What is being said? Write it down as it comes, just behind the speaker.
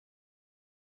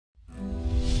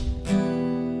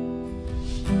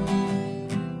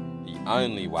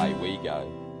only way we go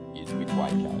is with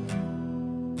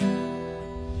WAECO.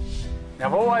 Now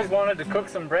I've always wanted to cook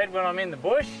some bread when I'm in the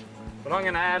bush, but I'm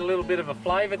going to add a little bit of a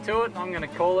flavour to it. I'm going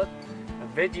to call it a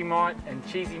Vegemite and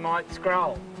Cheezy Mite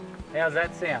scroll. How's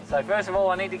that sound? So first of all,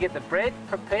 I need to get the bread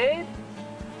prepared,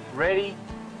 ready,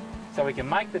 so we can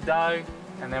make the dough,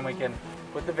 and then we can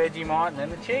put the Vegemite and then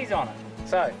the cheese on it.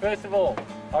 So first of all,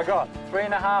 I got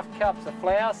 3.5 cups of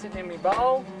flour sitting in my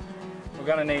bowl. We're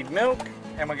going to need milk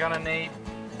and we're going to need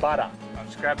butter. I'll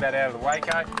just grab that out of the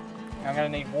WAECO. I'm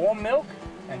going to need warm milk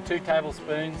and 2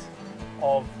 tablespoons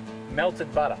of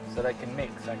melted butter so they can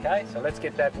mix, okay? So let's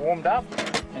get that warmed up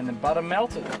and the butter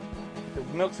melted. The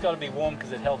milk's got to be warm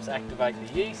because it helps activate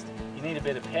the yeast. You need a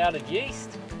bit of powdered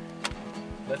yeast.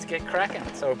 Let's get cracking.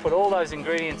 So we'll put all those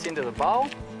ingredients into the bowl.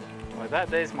 Like that,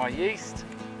 there's my yeast,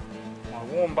 my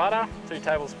warm butter, 2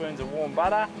 tablespoons of warm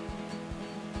butter.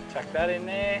 Chuck that in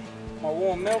there. My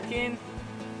warm milk in.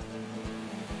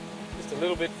 Just a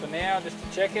little bit for now, just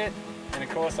to check it. And of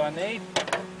course I need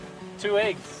 2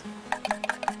 eggs.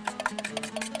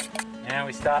 Now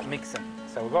we start mixing.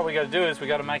 So what we got to do is we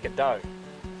got to make a dough.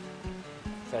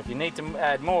 So if you need to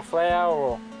add more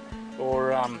flour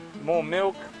or more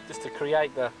milk, just to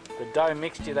create the dough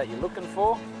mixture that you're looking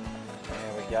for.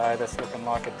 There we go, that's looking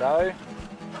like a dough.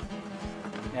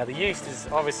 Now the yeast is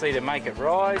obviously to make it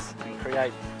rise and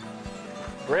create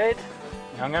bread.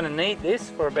 Now I'm going to knead this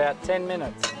for about 10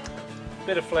 minutes.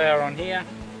 Bit of flour on here,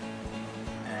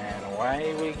 and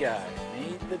away we go.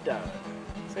 Knead the dough.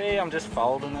 See, I'm just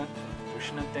folding it,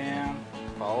 pushing it down,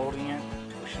 folding it,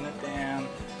 pushing it down.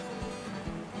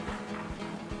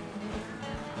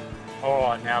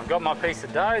 Alright, now I've got my piece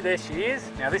of dough, there she is.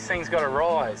 Now this thing's got to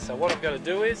rise, so what I've got to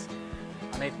do is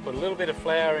I need to put a little bit of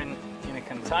flour in a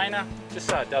container, just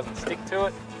so it doesn't stick to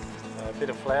it. So a bit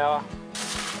of flour,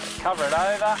 cover it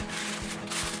over.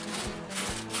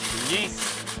 The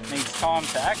yeast needs time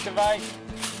to activate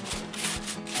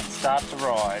and start to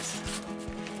rise.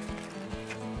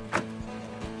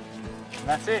 And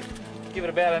that's it. Give it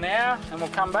about an hour and we'll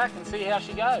come back and see how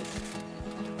she goes.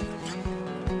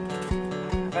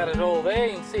 Got it all there,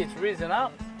 you can see it's risen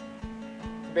up.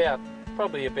 It's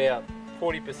probably about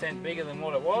 40% bigger than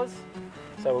what it was.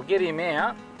 So we'll get him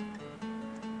out.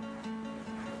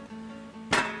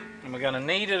 And we're going to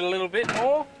knead it a little bit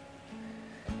more.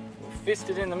 We'll fist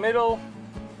it in the middle.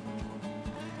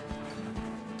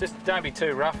 Just don't be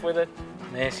too rough with it.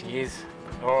 There she is.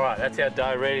 Alright, that's our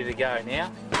dough ready to go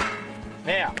now.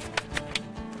 Now,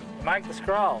 make the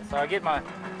scroll. So I get my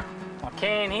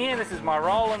can here, this is my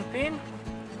rolling pin.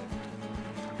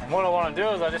 And what I want to do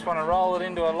is I just want to roll it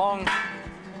into a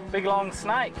big long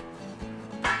snake.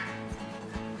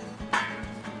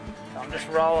 So I'm just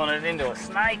rolling it into a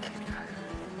snake.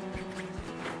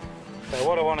 So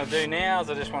what I want to do now is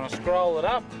I just want to scroll it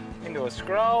up into a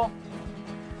scroll.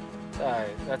 So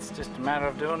that's just a matter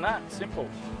of doing that, simple.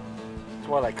 That's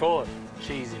why they call it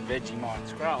Cheese and Vegemite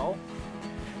scroll.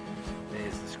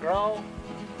 There's the scroll.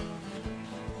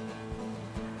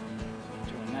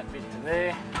 Doing that bit to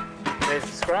there. There's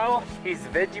the scroll. Here's the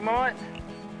Vegemite.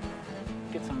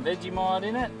 Get some Vegemite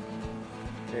in it.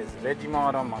 There's the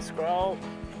Vegemite on my scroll.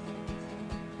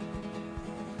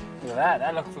 Look at that,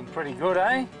 that looks pretty good,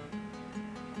 eh?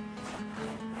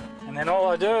 And then all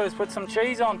I do is put some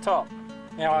cheese on top.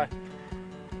 Now I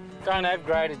don't have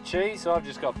grated cheese, so I've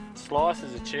just got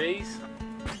slices of cheese.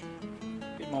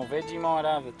 Bit more Vegemite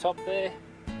over the top there.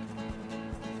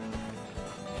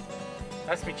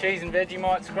 That's my cheese and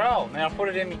Vegemite scroll. Now I'll put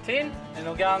it in my tin and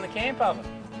it'll go in the camp oven.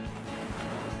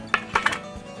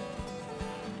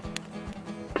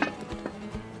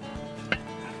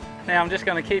 Now I'm just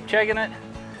going to keep checking it.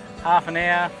 Half an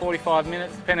hour, 45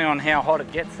 minutes, depending on how hot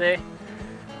it gets there.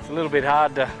 It's a little bit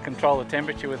hard to control the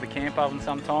temperature with the camp oven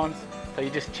sometimes, so you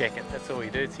just check it. That's all you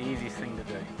do. It's the easiest thing to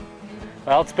do.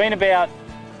 Well, it's been about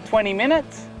 20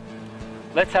 minutes.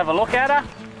 Let's have a look at her.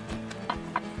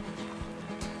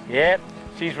 Yep,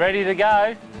 she's ready to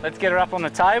go. Let's get her up on the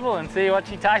table and see what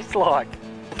she tastes like.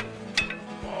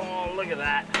 Oh, look at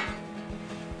that.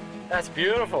 That's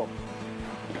beautiful.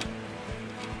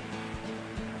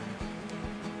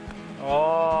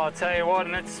 Oh, I'll tell you what,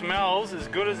 and it smells as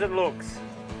good as it looks.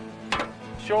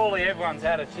 Surely everyone's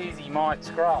had a Cheezy Mite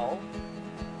scroll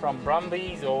from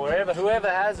Brumby's or wherever, whoever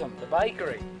has them, the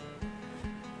bakery.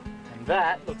 And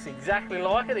that looks exactly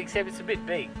like it, except it's a bit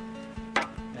big.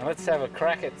 Now let's have a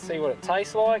crack at see what it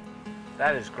tastes like.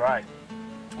 That is great.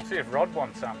 I'll see if Rod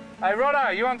wants some. Hey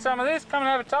Roddo, you want some of this? Come and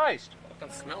have a taste. I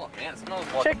can smell it, man. It smells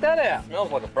like... Check that out. It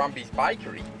smells like a Brumby's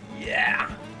bakery.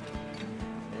 Yeah.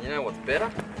 And you know what's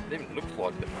better? It even looks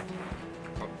like the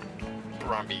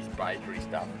Brumby's bakery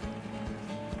stuff.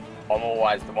 I'm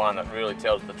always the one that really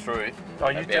tells the truth. Oh,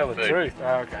 you tell the food. truth?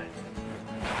 Oh, okay.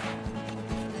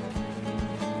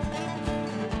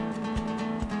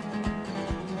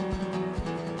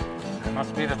 That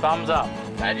must be the thumbs up.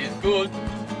 That is good.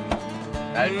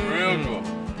 That's real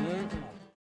good.